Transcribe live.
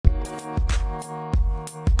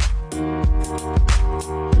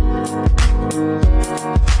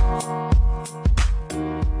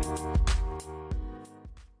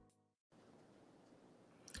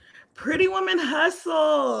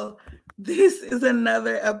hustle. This is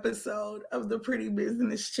another episode of the Pretty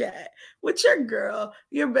Business Chat with your girl,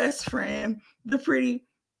 your best friend, the pretty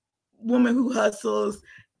woman who hustles,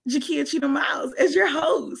 Jakia Cheetah Miles, as your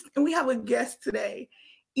host. And we have a guest today,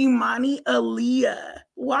 Imani Aaliyah.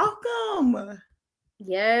 Welcome.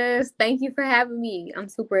 Yes, thank you for having me. I'm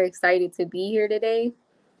super excited to be here today.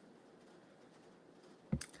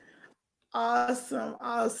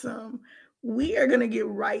 Awesome. We are going to get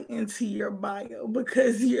right into your bio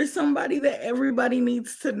because you're somebody that everybody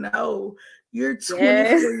needs to know. You're 24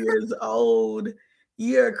 Yes. years old.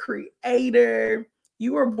 You're a creator.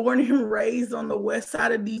 You were born and raised on the west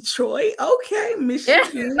side of Detroit. Okay,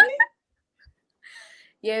 Michigan.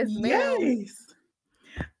 Yes, ma'am. Yes.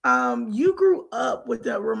 You grew up with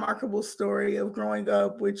a remarkable story of growing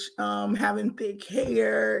up, which having thick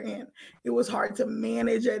hair, and it was hard to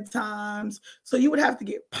manage at times. So you would have to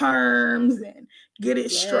get perms and get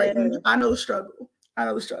it straightened. Yes. I know the struggle.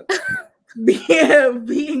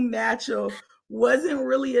 Being natural wasn't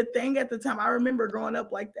really a thing at the time. I remember growing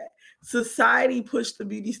up like that. Society pushed the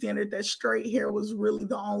beauty standard that straight hair was really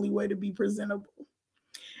the only way to be presentable.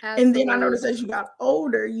 And then I noticed Absolutely. as you got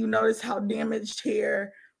older, you noticed how damaged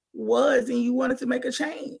hair was and you wanted to make a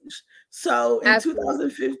change. So in Absolutely.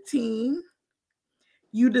 2015,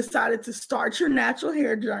 you decided to start your natural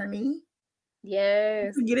hair journey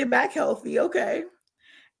Yes. to get it back healthy. Okay.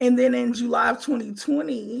 And then in July of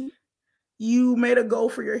 2020, you made a goal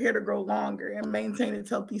for your hair to grow longer and maintain its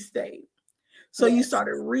healthy state. So you Yes.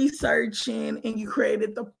 started researching and you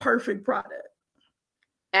created the perfect product.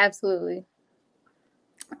 Absolutely.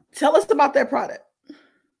 Tell us about that product.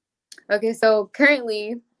 Okay, so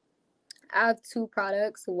currently I have two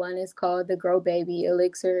products. One is called the Grow Baby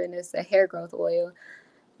Elixir, and it's a hair growth oil.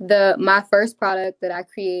 My first product that I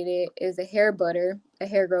created is a hair butter, a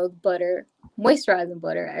hair growth butter, moisturizing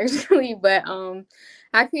butter actually. But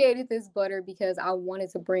I created this butter because I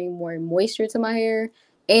wanted to bring more moisture to my hair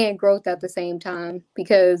and growth at the same time.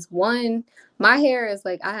 Because one, my hair is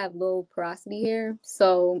like I have low porosity hair,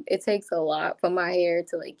 so it takes a lot for my hair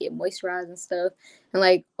to like get moisturized and stuff. And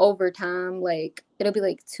like over time, like it'll be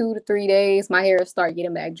like 2 to 3 days, my hair will start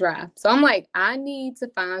getting back dry. So I'm like, I need to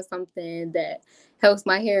find something that helps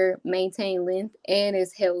my hair maintain length and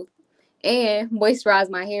its health and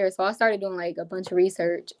moisturize my hair. So I started doing like a bunch of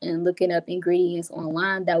research and looking up ingredients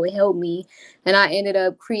online that would help me. And I ended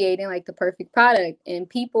up creating like the perfect product. And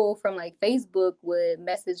people from like Facebook would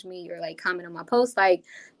message me or like comment on my post like,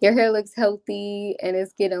 your hair looks healthy and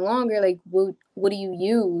it's getting longer. Like, what do you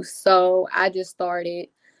use? So I just started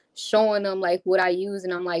showing them like what I use,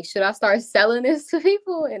 and I'm like, should I start selling this to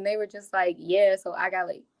people? And they were just like, yeah. So I got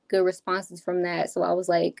like good responses from that. So I was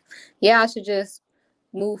like, yeah, I should just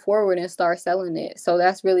move forward and start selling it. So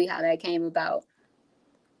that's really how that came about.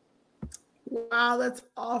 Wow, that's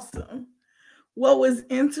awesome. What was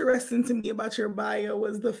interesting to me about your bio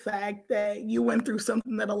was the fact that you went through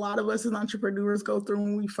something that a lot of us as entrepreneurs go through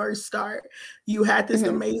when we first start. You had this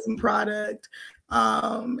Mm-hmm. amazing product,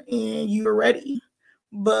 and you were ready.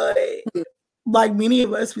 But like many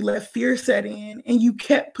of us, we let fear set in and you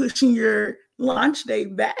kept pushing your launch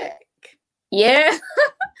date back. Yeah.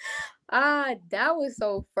 That was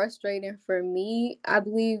so frustrating for me, I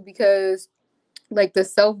believe, because like the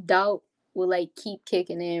self-doubt would like keep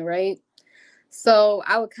kicking in, right? So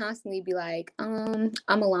I would constantly be like, I'm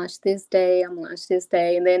gonna launch this day, I'm gonna launch this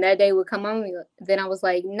day. And then that day would come on me. Then I was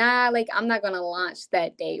like, nah, like I'm not gonna launch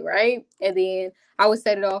that day, right? And then I would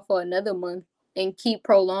set it off for another month and keep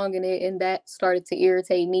prolonging it. And that started to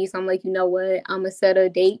irritate me. So I'm like, you know what? I'm gonna set a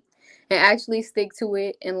date and actually stick to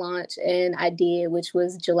it and launch. And I did, which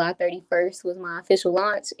was July 31st was my official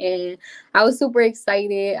launch. And I was super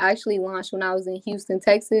excited. I actually launched when I was in Houston,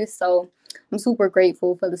 Texas. So I'm super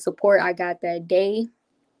grateful for the support I got that day.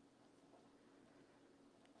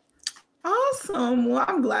 Awesome. Well,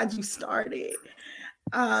 I'm glad you started.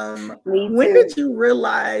 Me When too. did you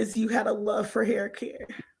realize you had a love for hair care?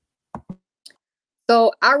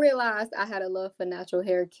 So I realized I had a love for natural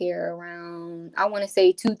hair care around, I want to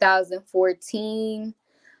say 2014.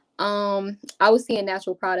 I was seeing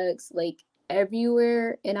natural products like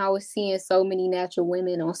everywhere, and I was seeing so many natural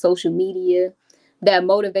women on social media that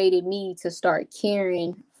motivated me to start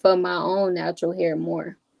caring for my own natural hair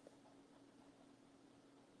more.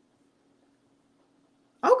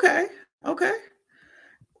 Okay.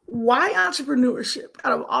 Why entrepreneurship?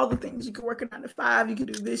 Out of all the things, you could work a 9 to 5, you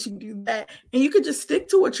could do this, you could do that, and you could just stick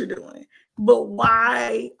to what you're doing. But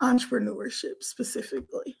why entrepreneurship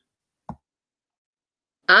specifically?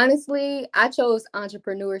 Honestly, I chose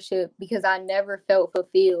entrepreneurship because I never felt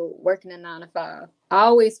fulfilled working a 9 to 5. I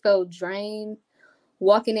always felt drained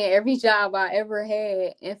walking in every job I ever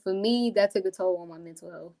had. And for me, that took a toll on my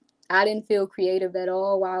mental health. I didn't feel creative at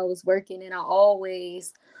all while I was working, and I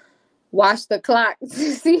always watched the clock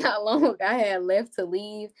to see how long I had left to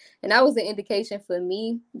leave. And that was an indication for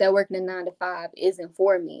me that working a 9 to 5 isn't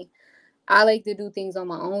for me. I like to do things on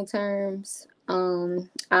my own terms.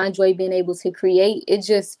 I enjoy being able to create. It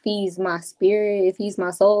just feeds my spirit, it feeds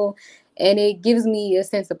my soul, and it gives me a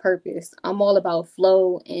sense of purpose. I'm all about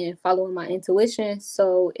flow and following my intuition,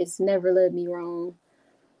 so it's never led me wrong.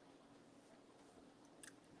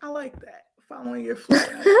 I like that. Following your flow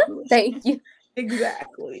and intuition. Thank you.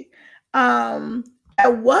 Exactly.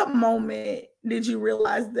 At what moment did you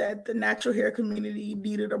realize that the natural hair community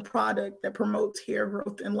needed a product that promotes hair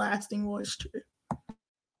growth and lasting moisture?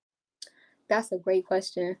 That's a great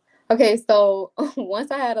question. Okay, so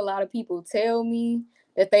once I had a lot of people tell me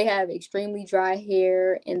that they have extremely dry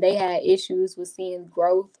hair and they had issues with seeing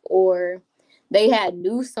growth, or they had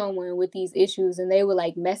knew someone with these issues and they would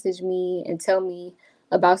like message me and tell me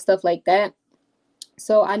about stuff like that.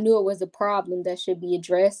 So I knew it was a problem that should be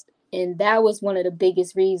addressed. And that was one of the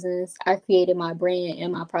biggest reasons I created my brand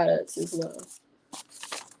and my products as well.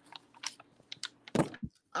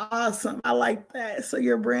 Awesome. I like that. So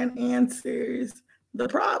your brand answers the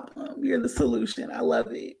problem. You're the solution. I love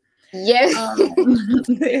it. Yes.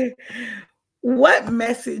 What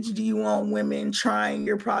message do you want women trying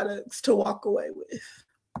your products to walk away with?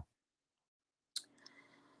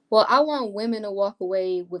 Well, I want women to walk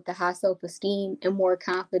away with the high self esteem and more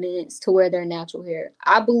confidence to wear their natural hair.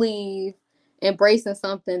 I believe embracing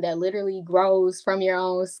something that literally grows from your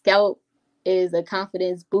own scalp is a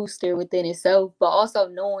confidence booster within itself, but also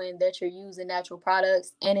knowing that you're using natural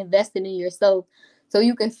products and investing in yourself so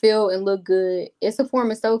you can feel and look good. It's a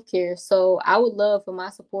form of self care. So I would love for my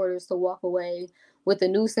supporters to walk away with a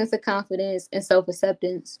new sense of confidence and self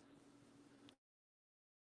acceptance.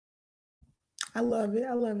 I love it.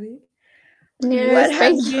 I love it. What Yes,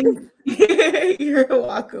 has thank you. been you're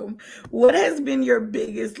welcome. What has been your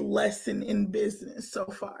biggest lesson in business so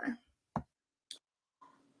far?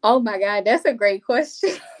 Oh my God, that's a great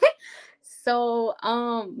question. So,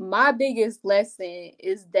 my biggest lesson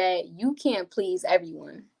is that you can't please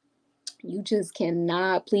everyone. You just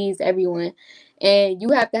cannot please everyone. And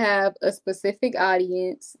you have to have a specific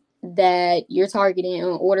audience that you're targeting in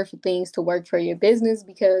order for things to work for your business,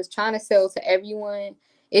 because trying to sell to everyone,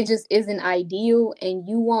 it just isn't ideal and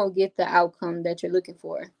you won't get the outcome that you're looking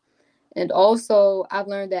for. And also, I've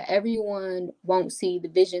learned that everyone won't see the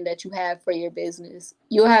vision that you have for your business.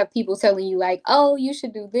 You'll have people telling you, like, oh, you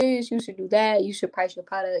should do this, you should do that, you should price your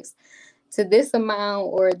products to this amount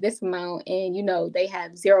or this amount. And, they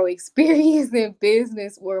have zero experience in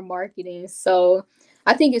business or marketing. So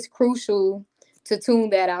I think it's crucial to tune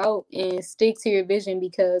that out and stick to your vision,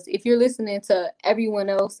 because if you're listening to everyone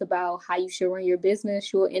else about how you should run your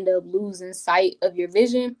business, you'll end up losing sight of your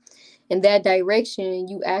vision and that direction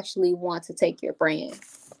you actually want to take your brand.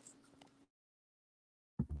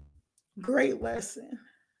 Great lesson.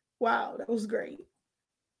 Wow, that was great.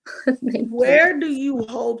 Thank you. Where do you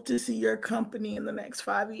hope to see your company in the next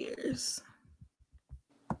 5 years?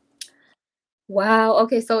 Wow.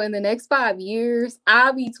 Okay, so in the next 5 years,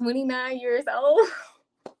 I'll be 29 years old.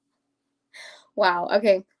 Wow.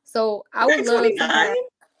 Okay. So I would You're love to 29.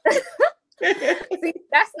 have. See,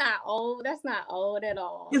 that's not old. That's not old at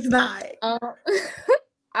all. It's not. Um,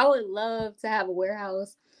 I would love to have a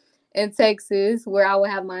warehouse in Texas where I would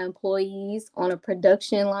have my employees on a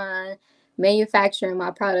production line manufacturing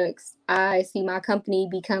my products. I see my company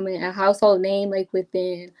becoming a household name, like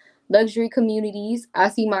within luxury communities. I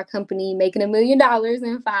see my company making $1 million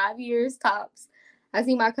in 5 years tops. I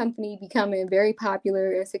see my company becoming very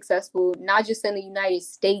popular and successful, not just in the United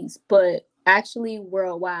States, but actually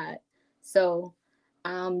worldwide. So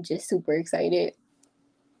I'm just super excited.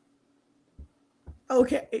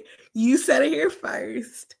 Okay. You said it here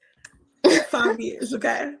first. 5 years,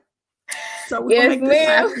 okay? So we're gonna Yes, make this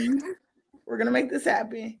ma'am. happen. We're gonna make this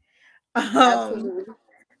happen. Um, Absolutely.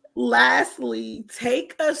 Lastly,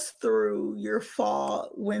 take us through your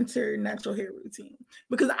fall, winter natural hair routine.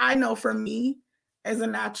 Because I know for me, as a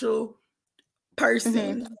natural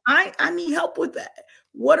person, Hmm. I need help with that.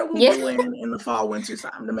 What are we Yeah. doing in the fall, winter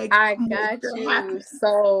time to make I got moisture you. happen?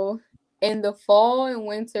 So in the fall and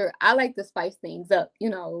winter, I like to spice things up.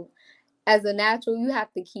 As a natural, you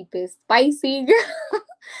have to keep it spicy.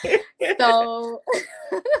 So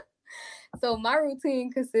so my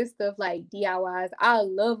routine consists of like DIYs. I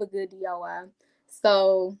love a good DIY.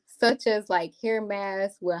 So such as like hair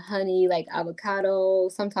masks with honey, like avocado.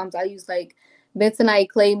 Sometimes I use like bentonite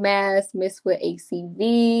clay mask mixed with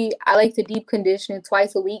HCV. I like to deep condition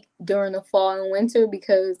twice a week during the fall and winter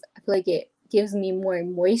because I feel like it gives me more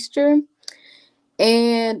moisture.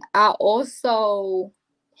 And I also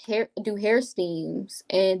do hair steams,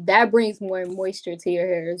 and that brings more moisture to your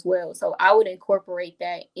hair as well. So I would incorporate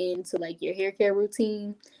that into like your hair care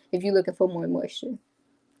routine if you're looking for more moisture.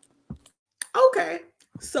 Okay,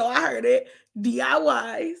 so I heard it.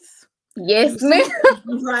 DIYs. Yes, ma'am.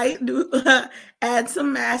 Right. Do add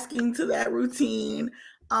some masking to that routine.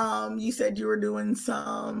 You said you were doing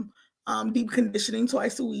some deep conditioning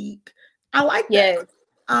twice a week. I like that. Yes.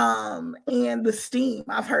 And the steam.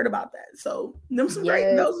 I've heard about that. So those are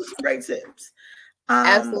Yes. some great tips.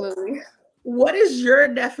 Absolutely. What is your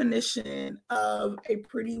definition of a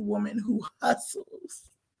pretty woman who hustles?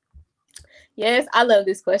 Yes, I love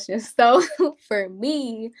this question. So for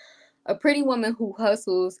me, a pretty woman who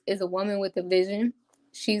hustles is a woman with a vision.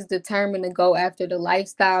 She's determined to go after the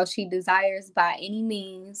lifestyle she desires by any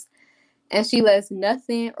means, and she lets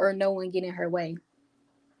nothing or no one get in her way.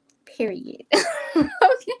 Period.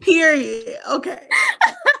 Okay. Period. Okay.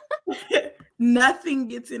 Nothing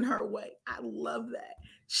gets in her way. I love that.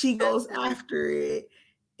 She goes after it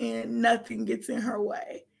and nothing gets in her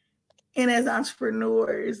way. And as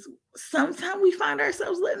entrepreneurs, sometimes we find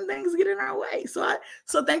ourselves letting things get in our way. So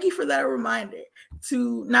thank you for that reminder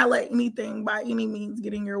to not let anything by any means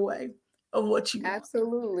get in your way of what you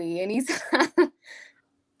absolutely want.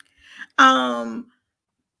 Anytime.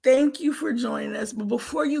 Thank you for joining us. But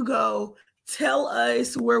before you go, tell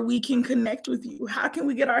us where we can connect with you. How can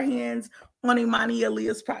we get our hands on Imani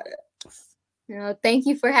Aaliyah's products? Thank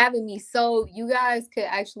you for having me. So you guys could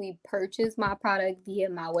actually purchase my product via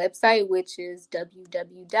my website, which is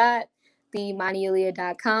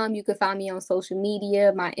www.theimaniaaliyah.com. You can find me on social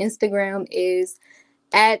media. My Instagram is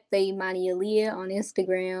at the Imani Aaliyah on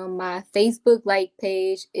Instagram. My Facebook like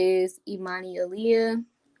page is Imani Aaliyah.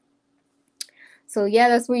 So yeah,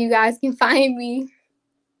 that's where you guys can find me.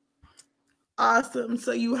 Awesome.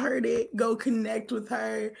 So you heard it. Go connect with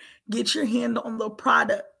her. Get your hand on the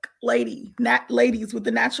product. Ladies with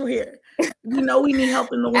the natural hair. We know we need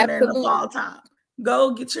help in the winter and the fall time.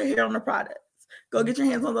 Go get your hair on the products. Go get your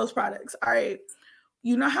hands on those products. All right.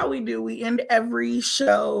 You know how we do. We end every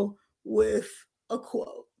show with a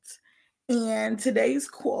quote. And today's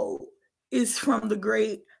quote is from the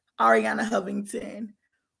great Ariana Huffington.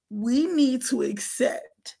 We need to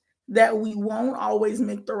accept that we won't always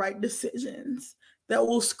make the right decisions, that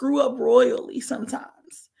we'll screw up royally sometimes.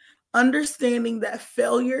 Understanding that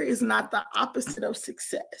failure is not the opposite of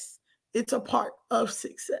success, it's a part of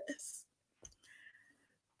success.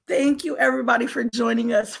 Thank you, everybody, for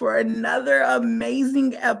joining us for another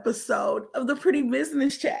amazing episode of the Pretty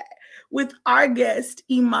Business Chat with our guest,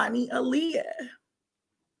 Imani Aaliyah.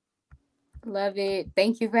 Love it.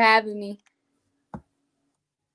 Thank you for having me.